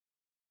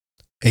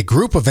A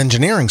group of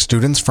engineering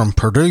students from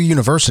Purdue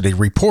University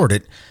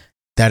reported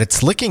that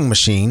its licking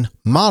machine,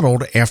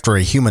 modeled after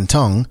a human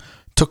tongue,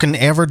 took an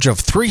average of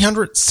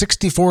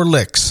 364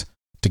 licks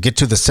to get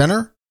to the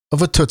center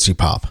of a Tootsie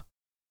Pop.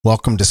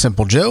 Welcome to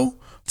Simple Joe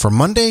for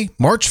Monday,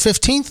 March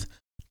 15th,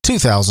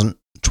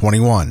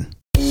 2021.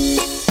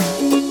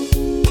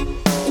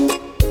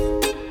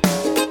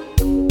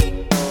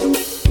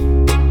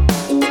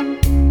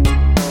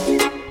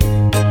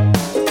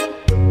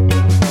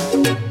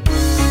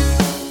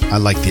 I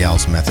like the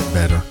Al's method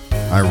better.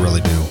 I really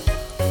do.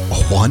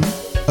 A 1,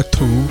 a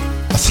 2,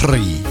 a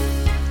 3.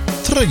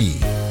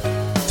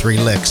 3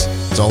 licks.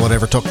 That's all it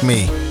ever took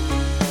me.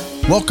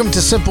 Welcome to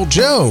Simple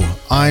Joe.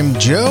 I'm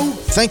Joe.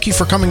 Thank you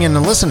for coming in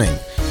and listening.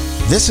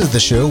 This is the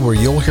show where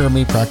you'll hear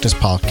me practice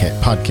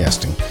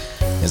podcasting.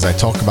 As I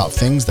talk about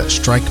things that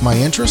strike my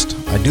interest,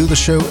 I do the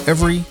show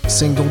every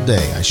single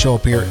day. I show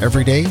up here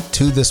every day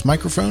to this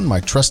microphone, my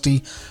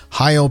trusty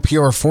Heil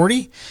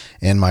PR40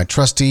 and my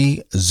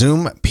trusty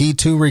Zoom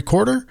P2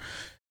 recorder.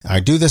 I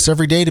do this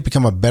every day to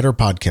become a better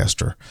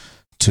podcaster,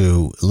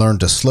 to learn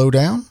to slow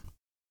down,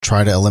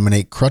 try to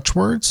eliminate crutch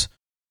words,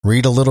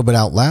 read a little bit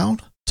out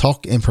loud,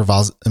 talk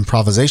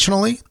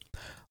improvisationally,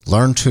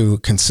 learn to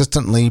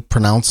consistently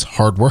pronounce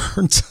hard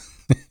words,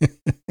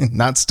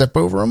 not step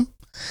over them.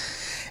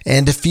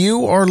 And if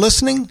you are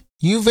listening,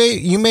 you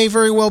may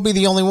very well be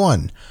the only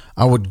one.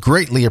 I would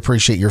greatly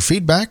appreciate your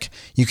feedback.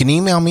 You can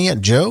email me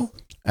at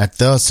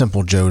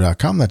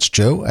joe@thesimplejoe.com. That's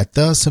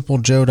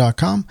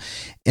joe@thesimplejoe.com.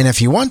 And if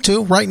you want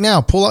to, right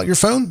now, pull out your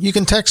phone. You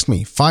can text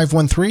me,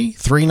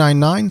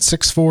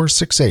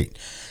 513-399-6468.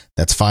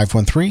 That's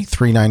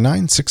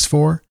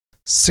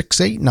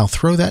 513-399-6468. And I'll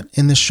throw that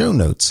in the show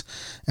notes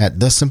at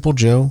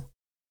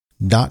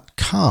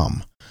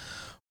thesimplejoe.com.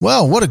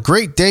 Well, what a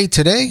great day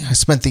today. I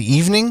spent the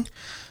evening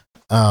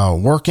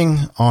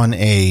working on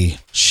a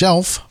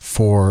shelf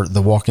for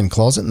the walk-in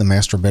closet in the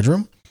master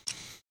bedroom.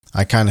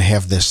 I kind of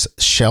have this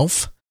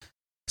shelf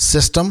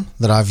system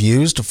that I've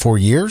used for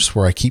years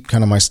where I keep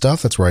kind of my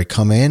stuff. That's where I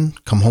come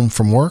home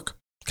from work,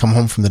 come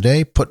home from the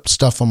day, put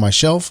stuff on my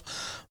shelf.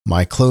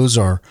 My clothes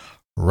are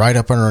right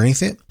up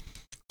underneath it.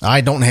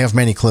 I don't have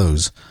many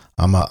clothes.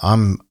 I'm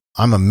a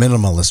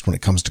minimalist when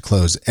it comes to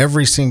clothes.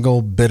 Every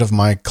single bit of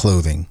my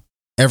clothing,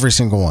 every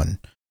single one.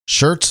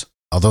 Shirts,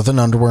 other than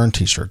underwear and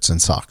t-shirts and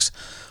socks.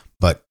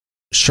 But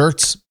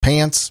shirts,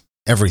 pants,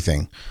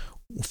 everything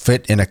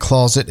fit in a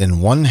closet in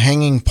one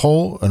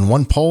pole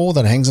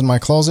that hangs in my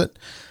closet.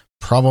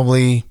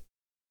 Probably,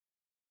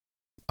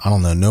 I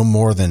don't know, no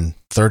more than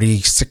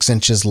 36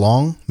 inches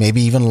long,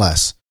 maybe even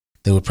less.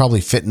 They would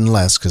probably fit in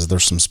less because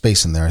there's some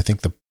space in there. I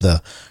think the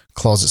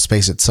closet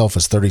space itself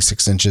is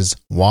 36 inches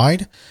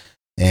wide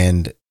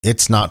and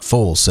it's not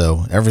full.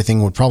 So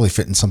everything would probably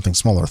fit in something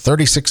smaller.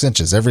 36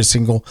 inches, every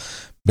single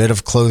bit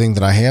of clothing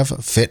that I have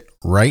fit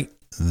right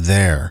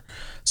there.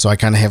 So I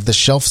kind of have this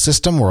shelf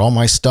system where all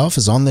my stuff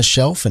is on this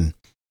shelf and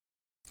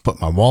put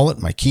my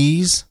wallet, my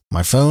keys,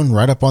 my phone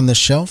right up on this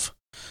shelf.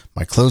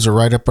 My clothes are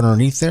right up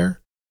underneath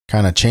there,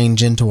 kind of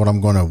change into what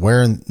I'm going to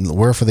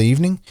wear for the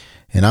evening,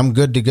 and I'm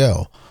good to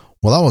go.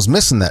 Well, I was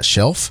missing that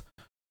shelf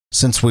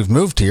since we've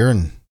moved here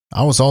and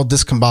I was all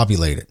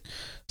discombobulated.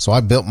 So I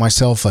built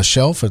myself a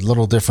shelf, a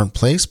little different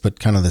place, but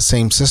kind of the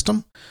same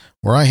system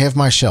where I have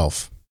my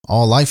shelf.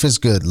 All life is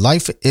good.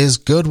 Life is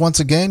good once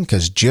again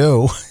because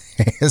Joe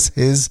has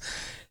his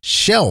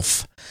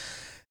shelf.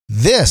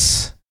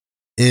 This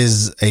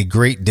is a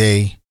great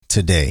day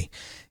today.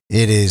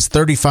 It is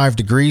 35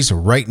 degrees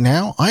right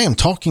now. I am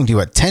talking to you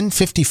at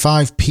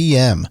 10:55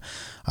 p.m.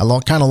 I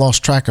kind of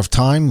lost track of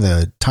time.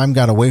 The time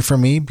got away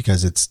from me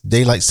because it's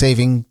daylight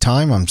saving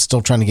time. I'm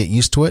still trying to get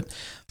used to it.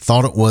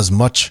 Thought it was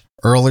much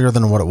earlier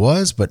than what it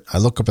was, but I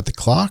look up at the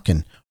clock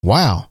and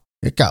wow,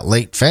 it got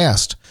late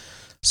fast.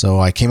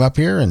 So I came up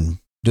here and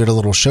did a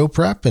little show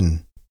prep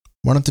and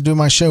wanted to do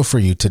my show for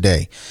you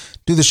today.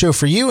 Do the show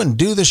for you and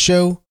do the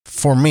show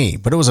for me.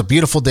 But it was a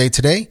beautiful day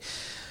today.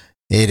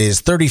 It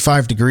is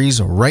 35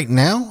 degrees right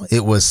now.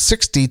 It was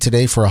 60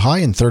 today for a high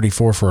and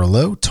 34 for a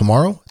low.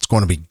 Tomorrow, it's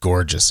going to be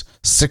gorgeous.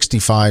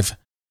 65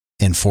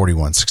 and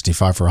 41.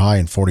 65 for a high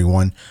and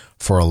 41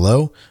 for a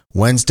low.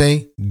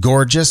 Wednesday,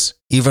 gorgeous,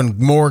 even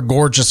more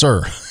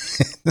gorgeouser.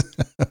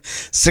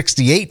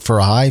 68 for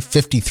a high,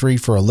 53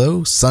 for a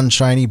low,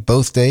 sunshiny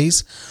both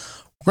days.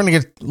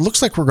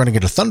 Looks like we're going to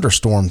get a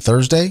thunderstorm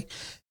Thursday.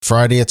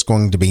 Friday, it's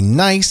going to be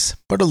nice,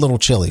 but a little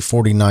chilly,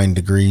 49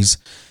 degrees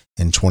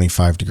and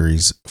 25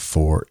 degrees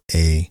for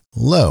a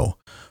low.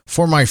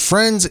 For my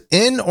friends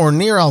in or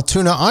near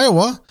Altoona,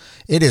 Iowa,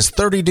 it is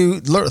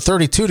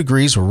 32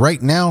 degrees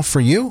right now for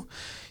you.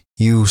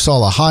 You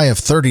saw a high of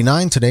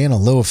 39 today and a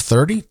low of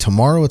 30.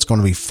 Tomorrow it's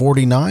going to be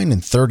 49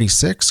 and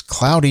 36.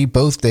 Cloudy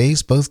both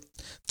days, both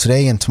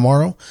today and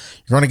tomorrow.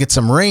 You're going to get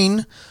some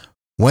rain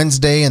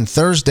Wednesday and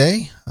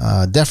Thursday.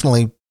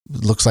 Definitely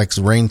looks like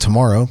rain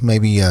tomorrow,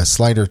 maybe a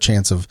smaller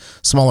chance of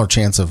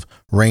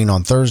rain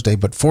on Thursday,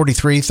 but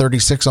 43,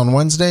 36 on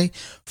Wednesday,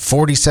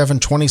 47,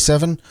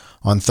 27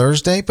 on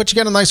Thursday. But you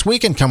got a nice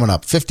weekend coming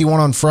up. 51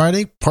 on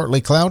Friday,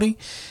 partly cloudy,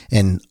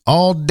 and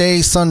all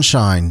day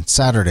sunshine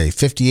Saturday,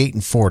 58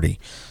 and 40.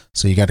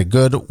 So you got a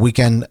good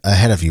weekend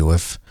ahead of you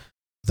if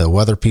the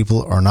weather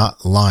people are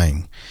not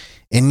lying.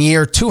 In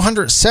year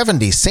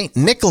 270, St.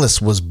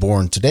 Nicholas was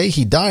born today.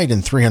 He died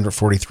in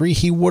 343.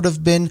 He would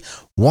have been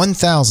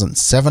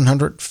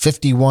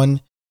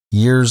 1,751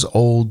 years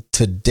old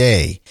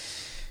today.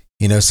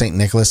 You know, St.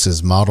 Nicholas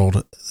is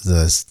modeled,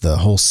 the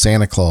whole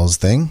Santa Claus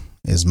thing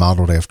is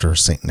modeled after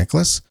St.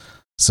 Nicholas,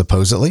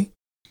 supposedly.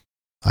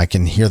 I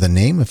can hear the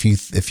name.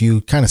 If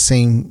you kind of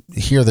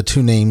hear the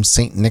two names,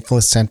 St.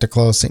 Nicholas, Santa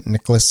Claus, St.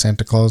 Nicholas,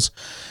 Santa Claus,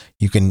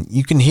 you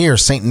can hear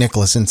St.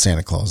 Nicholas in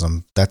Santa Claus.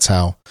 I'm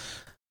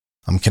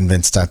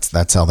convinced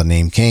that's how the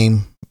name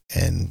came,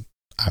 and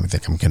I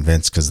think I'm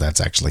convinced because that's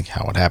actually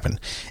how it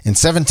happened. In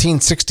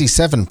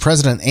 1767,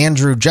 President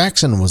Andrew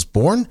Jackson was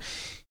born.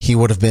 He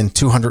would have been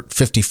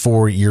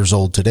 254 years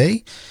old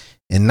today.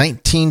 In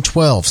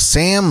 1912,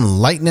 Sam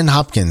Lightnin'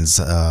 Hopkins,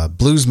 a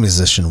blues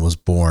musician, was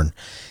born.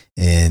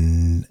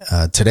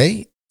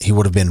 Today, he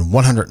would have been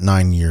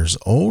 109 years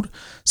old.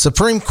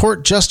 Supreme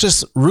Court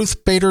Justice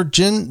Ruth Bader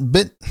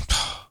Ginsburg.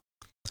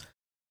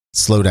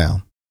 Slow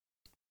down.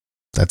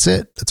 That's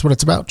it. That's what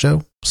it's about,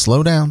 Joe.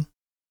 Slow down.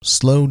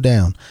 Slow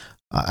down.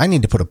 I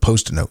need to put a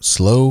post-it note.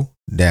 Slow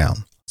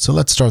down. So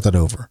let's start that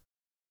over.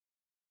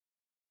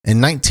 In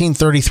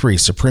 1933,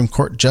 Supreme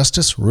Court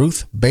Justice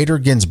Ruth Bader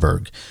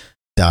Ginsburg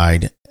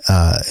died.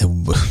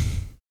 Can't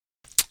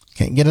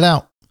get it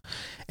out.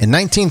 In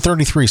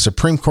 1933,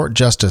 Supreme Court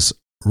Justice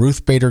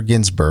Ruth Bader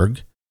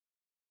Ginsburg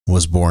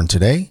was born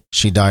today.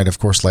 She died, of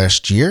course,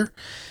 last year.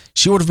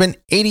 She would have been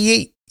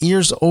 88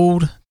 years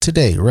old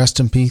today. Rest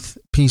in peace,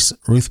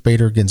 Ruth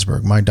Bader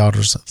Ginsburg. My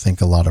daughters think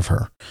a lot of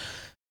her.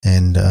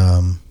 And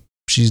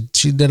she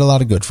did a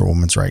lot of good for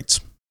women's rights,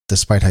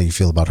 despite how you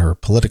feel about her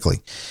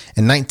politically.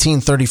 In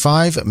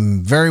 1935,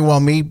 very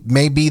well may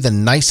be the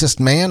nicest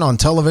man on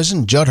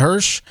television, Judd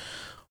Hirsch,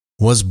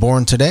 was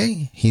born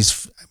today.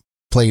 He's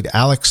played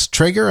Alex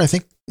Traeger. I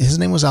think his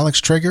name was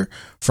Alex Traeger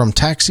from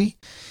Taxi.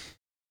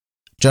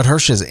 Judd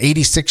Hirsch is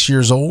 86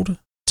 years old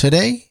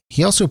today.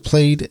 He also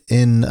played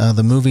in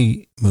the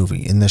movie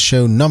in the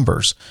show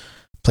Numbers,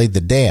 played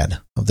the dad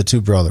of the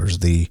two brothers,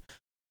 the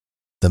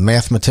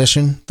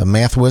mathematician, the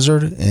math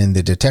wizard, and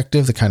the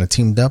detective that kind of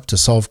teamed up to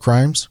solve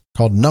crimes,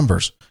 called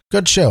Numbers.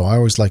 Good show. I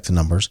always liked the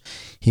Numbers.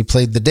 He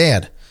played the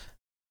dad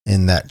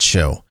in that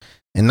show.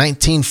 In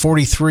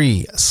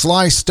 1943,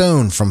 Sly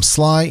Stone from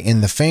Sly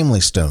and the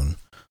Family Stone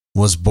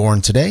was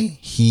born today.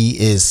 He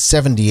is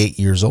 78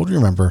 years old. You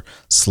remember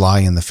Sly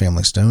and the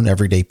Family Stone,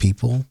 Everyday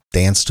People,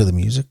 Dance to the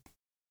Music.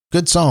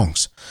 Good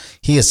songs.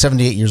 He is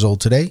 78 years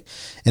old today.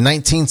 In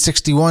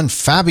 1961,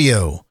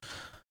 Fabio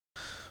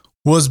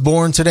was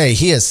born today.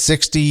 He is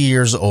 60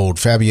 years old.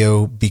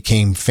 Fabio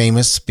became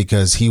famous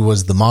because he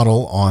was the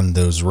model on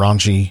those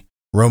raunchy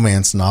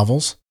romance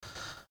novels.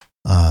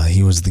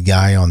 He was the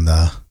guy on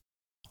the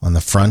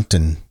front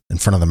and in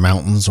front of the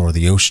mountains or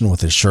the ocean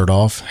with his shirt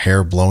off,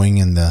 hair blowing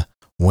in the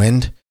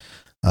wind.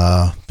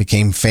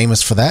 Became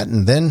famous for that,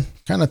 and then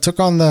kind of took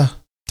on the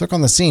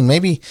scene.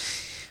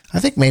 I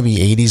think maybe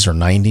 80s or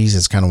 90s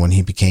is kind of when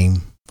he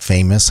became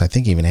famous. I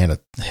think he even had a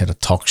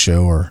talk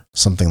show or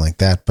something like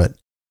that. But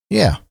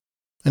yeah,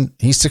 and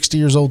he's 60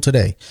 years old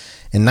today.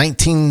 In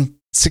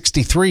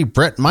 1963,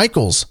 Bret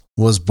Michaels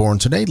was born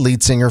today,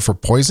 lead singer for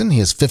Poison. He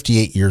is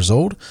 58 years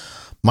old.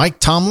 Mike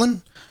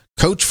Tomlin,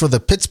 coach for the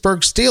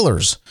Pittsburgh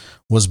Steelers,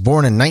 was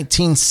born in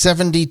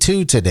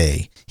 1972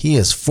 today. He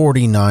is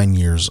 49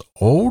 years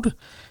old.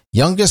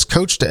 Youngest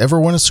coach to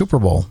ever win a Super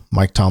Bowl,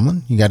 Mike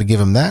Tomlin. You got to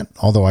give him that,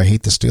 although I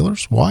hate the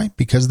Steelers. Why?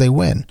 Because they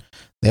win.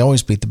 They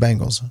always beat the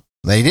Bengals.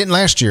 They didn't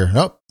last year.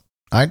 No,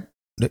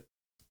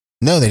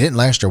 they didn't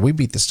last year. We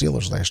beat the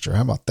Steelers last year.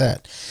 How about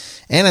that?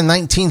 And in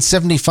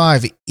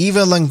 1975,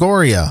 Eva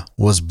Longoria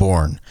was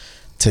born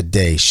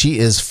today. She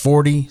is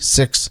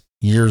 46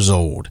 years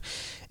old.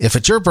 If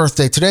it's your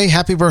birthday today,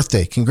 happy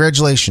birthday.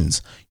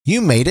 Congratulations.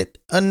 You made it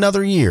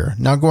another year.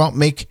 Now go out and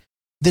make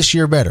this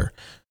year better.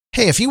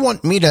 Hey, if you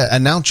want me to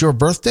announce your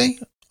birthday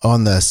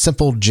on the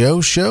Simple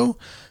Joe Show,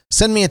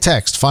 send me a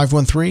text,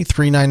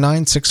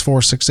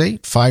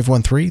 513-399-6468,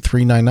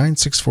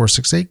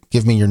 513-399-6468.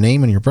 Give me your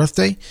name and your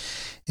birthday,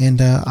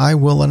 and I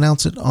will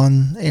announce it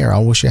on air.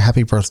 I'll wish you a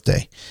happy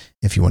birthday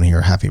if you want to hear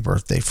a happy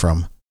birthday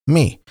from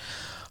me.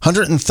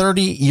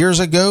 130 years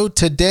ago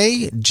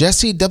today,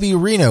 Jesse W.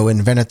 Reno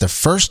invented the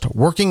first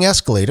working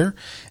escalator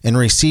and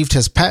received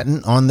his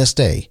patent on this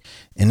day.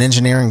 An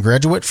engineering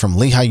graduate from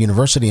Lehigh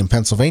University in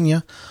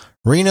Pennsylvania,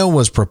 Reno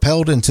was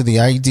propelled into the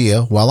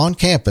idea while on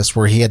campus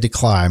where he had to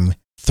climb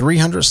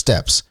 300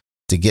 steps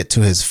to get to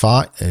his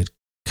Chi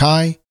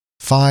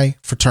Phi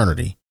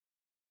fraternity.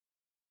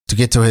 To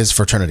get to his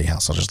fraternity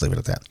house. I'll just leave it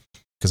at that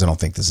because I don't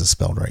think this is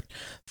spelled right.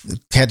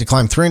 Had to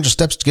climb 300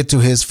 steps to get to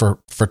his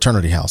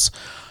fraternity house.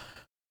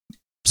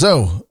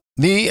 So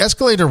The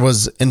escalator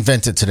was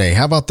invented today.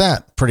 How about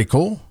that? Pretty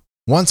cool.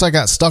 Once I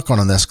got stuck on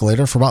an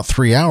escalator for about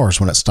 3 hours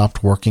when it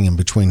stopped working in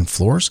between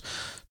floors.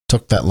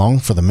 Took that long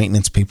for the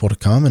maintenance people to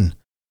come and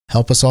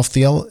help us off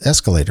the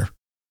escalator.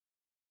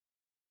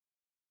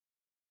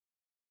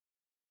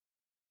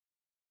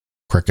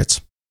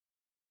 Crickets.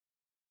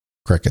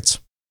 Crickets.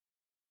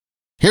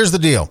 Here's the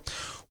deal.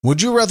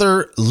 Would you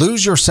rather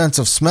lose your sense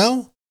of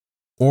smell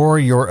or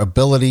your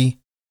ability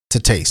to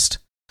taste?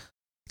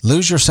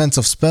 Lose your sense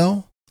of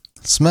smell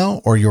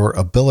or your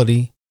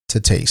ability to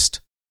taste?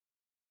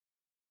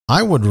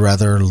 I would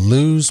rather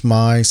lose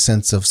my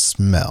sense of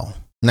smell.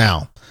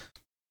 Now,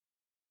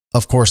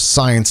 of course,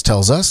 science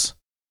tells us,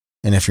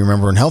 and if you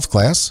remember in health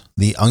class,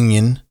 the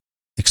onion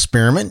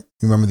experiment,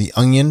 remember the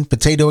onion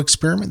potato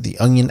experiment, the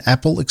onion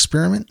apple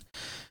experiment?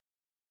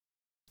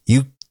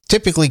 You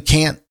typically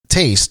can't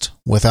taste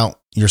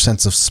without your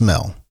sense of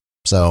smell.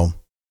 So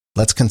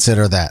let's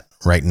consider that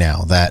right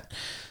now, that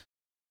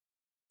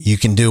you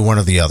can do one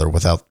or the other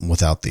without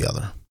the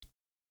other.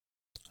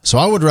 So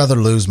I would rather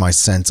lose my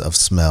sense of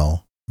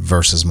smell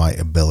versus my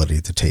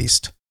ability to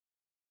taste.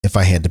 If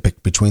I had to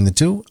pick between the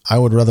two, I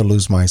would rather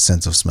lose my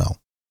sense of smell.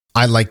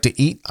 I like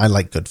to eat. I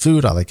like good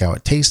food. I like how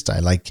it tastes. I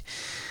like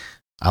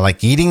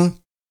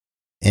eating.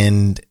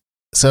 And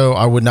so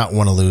I would not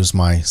want to lose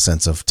my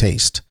sense of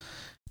taste.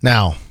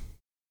 Now,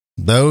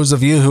 those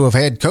of you who have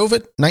had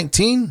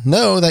COVID-19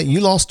 know that you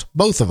lost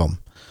both of them.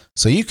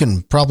 So you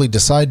can probably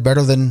decide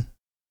better than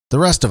the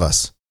rest of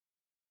us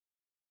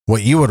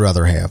what you would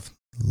rather have.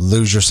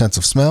 Lose your sense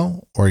of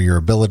smell or your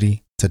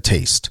ability to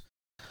taste.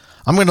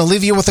 I'm going to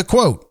leave you with a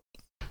quote.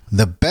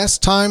 The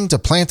best time to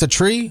plant a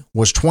tree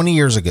was 20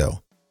 years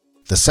ago.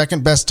 The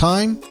second best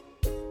time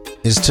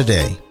is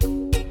today.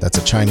 That's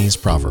a Chinese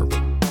proverb.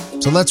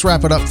 So let's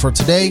wrap it up for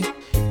today.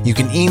 You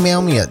can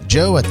email me at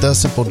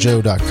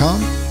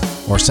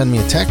joe@thesimplejoe.com or send me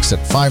a text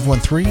at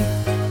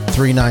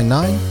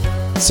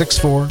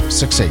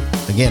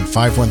 513-399-6468. Again,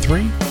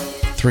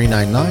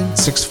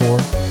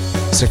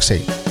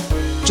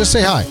 513-399-6468. Just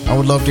say hi. I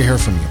would love to hear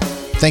from you.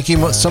 Thank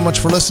you so much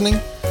for listening.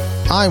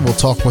 I will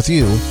talk with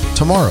you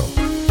tomorrow.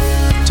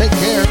 Take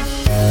care.